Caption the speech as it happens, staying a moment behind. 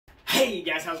Hey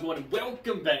guys, how's it going?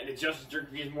 Welcome back to Justin's Drink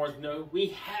Reviews. More than know, we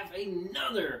have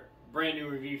another brand new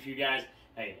review for you guys.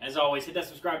 Hey, as always, hit that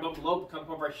subscribe button below. Become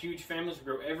part of our huge family. We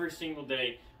grow every single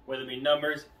day, whether it be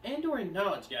numbers and or in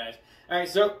knowledge, guys. Alright,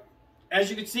 so as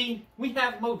you can see, we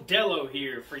have Modelo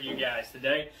here for you guys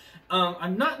today.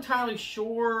 I'm not entirely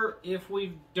sure if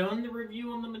we've done the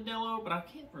review on the Modelo, but I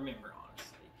can't remember,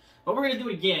 honestly. But we're going to do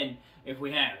it again if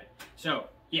we have it. So,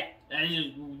 yeah,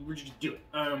 we're just going to do it.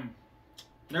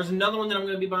 There's another one that I'm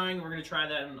going to be buying. We're going to try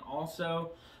that one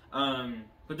also.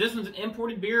 But this one's an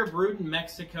imported beer brewed in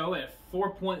Mexico at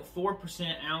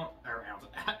 4.4%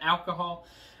 alcohol.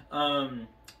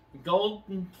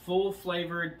 Golden,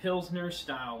 full-flavored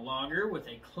Pilsner-style lager with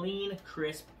a clean,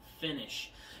 crisp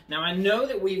finish. Now, I know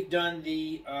that we've done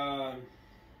the...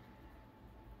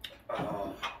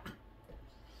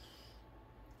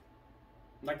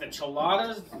 like the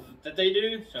cheladas that they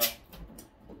do, so...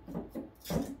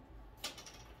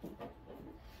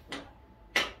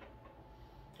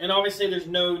 And obviously, there's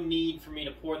no need for me to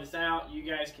pour this out. You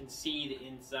guys can see the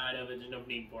inside of it. There's no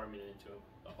need pouring it into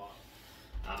a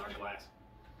bottle or glass.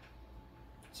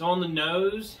 So on the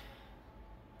nose,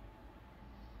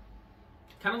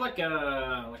 kind of like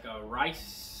a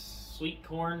rice sweet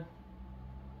corn.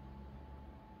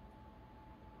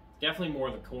 Definitely more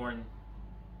of the corn.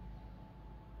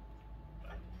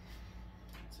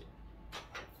 Let's see.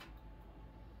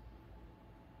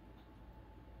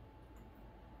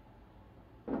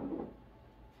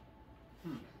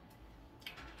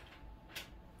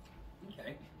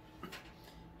 Okay.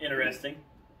 Interesting.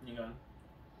 Hang on.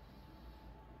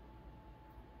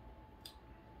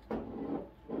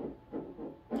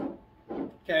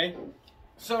 Okay.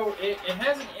 So it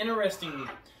has an interesting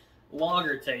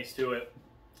lager taste to it.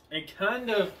 It kind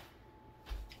of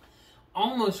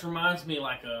almost reminds me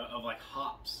like of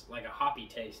hops, like a hoppy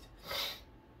taste.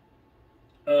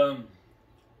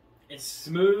 It's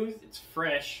smooth, it's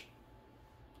fresh.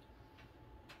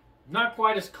 Not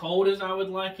quite as cold as I would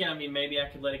like it. I mean, maybe I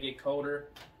could let it get colder.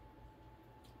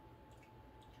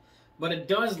 But it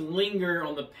does linger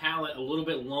on the palate a little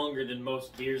bit longer than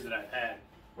most beers that I've had.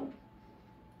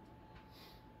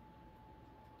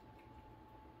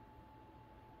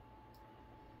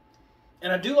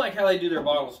 And I do like how they do their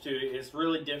bottles too. It's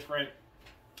really different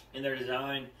in their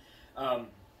design.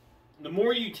 The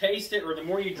more you taste it or the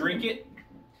more you drink it,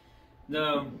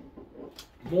 the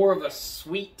more of a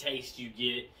sweet taste you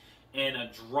get and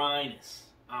a dryness,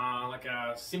 like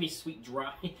a semi-sweet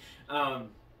dry,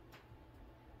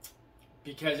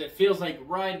 because it feels like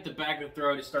right at the back of the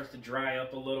throat it starts to dry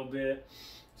up a little bit.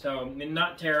 So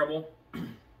not terrible.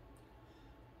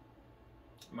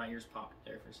 My ears popped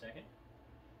there for a second.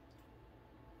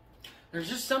 There's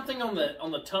just something on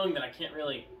the tongue that I can't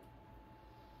really.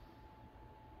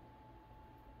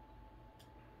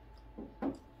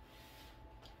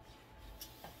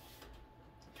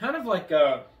 Kind of like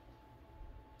a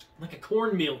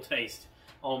cornmeal taste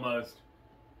almost,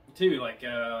 too, like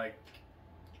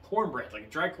cornbread, like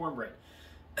dry cornbread.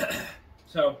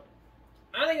 So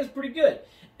I think it's pretty good.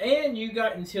 And you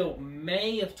got until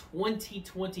May of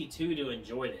 2022 to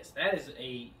enjoy this. That is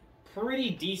a pretty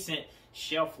decent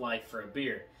shelf life for a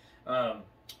beer.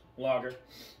 Lager.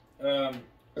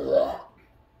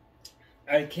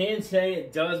 I can say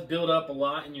it does build up a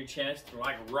lot in your chest,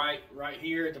 like right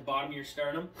here at the bottom of your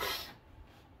sternum.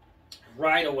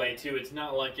 Right away too. It's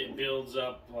not like it builds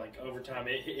up like over time.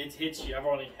 It hits you. I've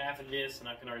only half of this, and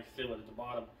I can already feel it at the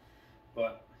bottom.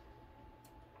 But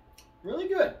really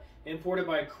good. Imported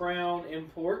by Crown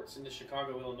Imports into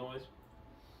Chicago, Illinois.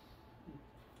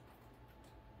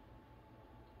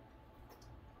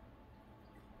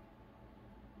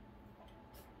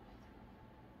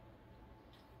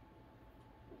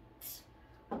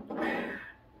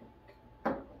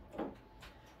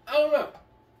 I don't know.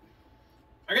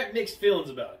 I got mixed feelings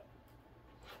about it.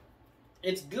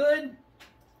 It's good.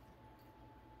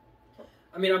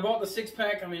 I mean, I bought the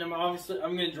 6-pack. I mean, I'm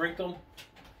going to drink them.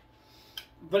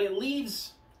 But it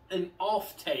leaves an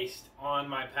off taste on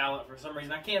my palate for some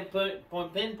reason. I can't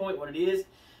pinpoint what it is,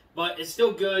 but it's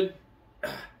still good.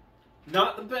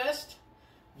 Not the best,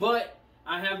 but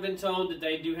I have been told that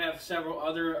they do have several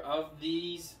other of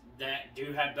these that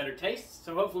do have better tastes.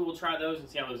 So hopefully we'll try those and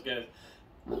see how those go.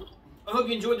 I hope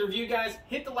you enjoyed the review, guys.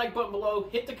 Hit the like button below.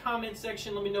 Hit the comment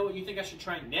section. Let me know what you think I should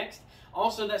try next.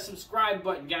 Also, that subscribe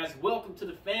button, guys. Welcome to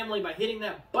the family by hitting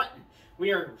that button.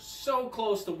 We are so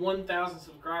close to 1,000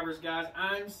 subscribers, guys.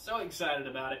 I'm so excited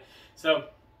about it. So,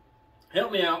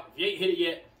 help me out. If you ain't hit it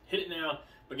yet, hit it now.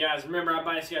 But, guys, remember, I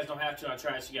buy it so you guys don't have to. I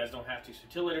try it so you guys don't have to. So,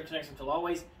 till later, till next time, till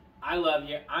always, I love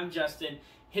you. I'm Justin.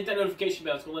 hit that notification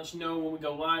bell. It's going to let you know when we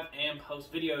go live and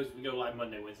post videos. We go live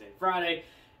Monday, Wednesday, and Friday.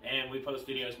 And we post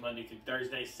videos Monday through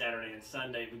Thursday, Saturday, and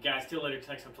Sunday. But guys, till later,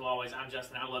 next time, till always, I'm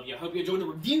Justin. I love you. I hope you enjoyed the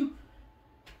review.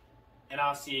 And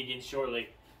I'll see you again shortly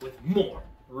with more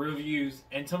reviews.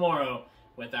 And tomorrow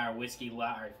with our Whiskey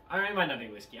Live. It might not be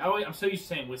Whiskey. I'm so used to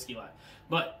saying Whiskey Live.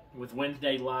 But with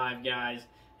Wednesday Live, guys,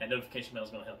 that notification bell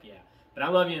is going to help you out. But I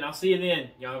love you, and I'll see you then.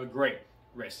 Y'all have a great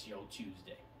rest of your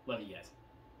Tuesday. Love you guys.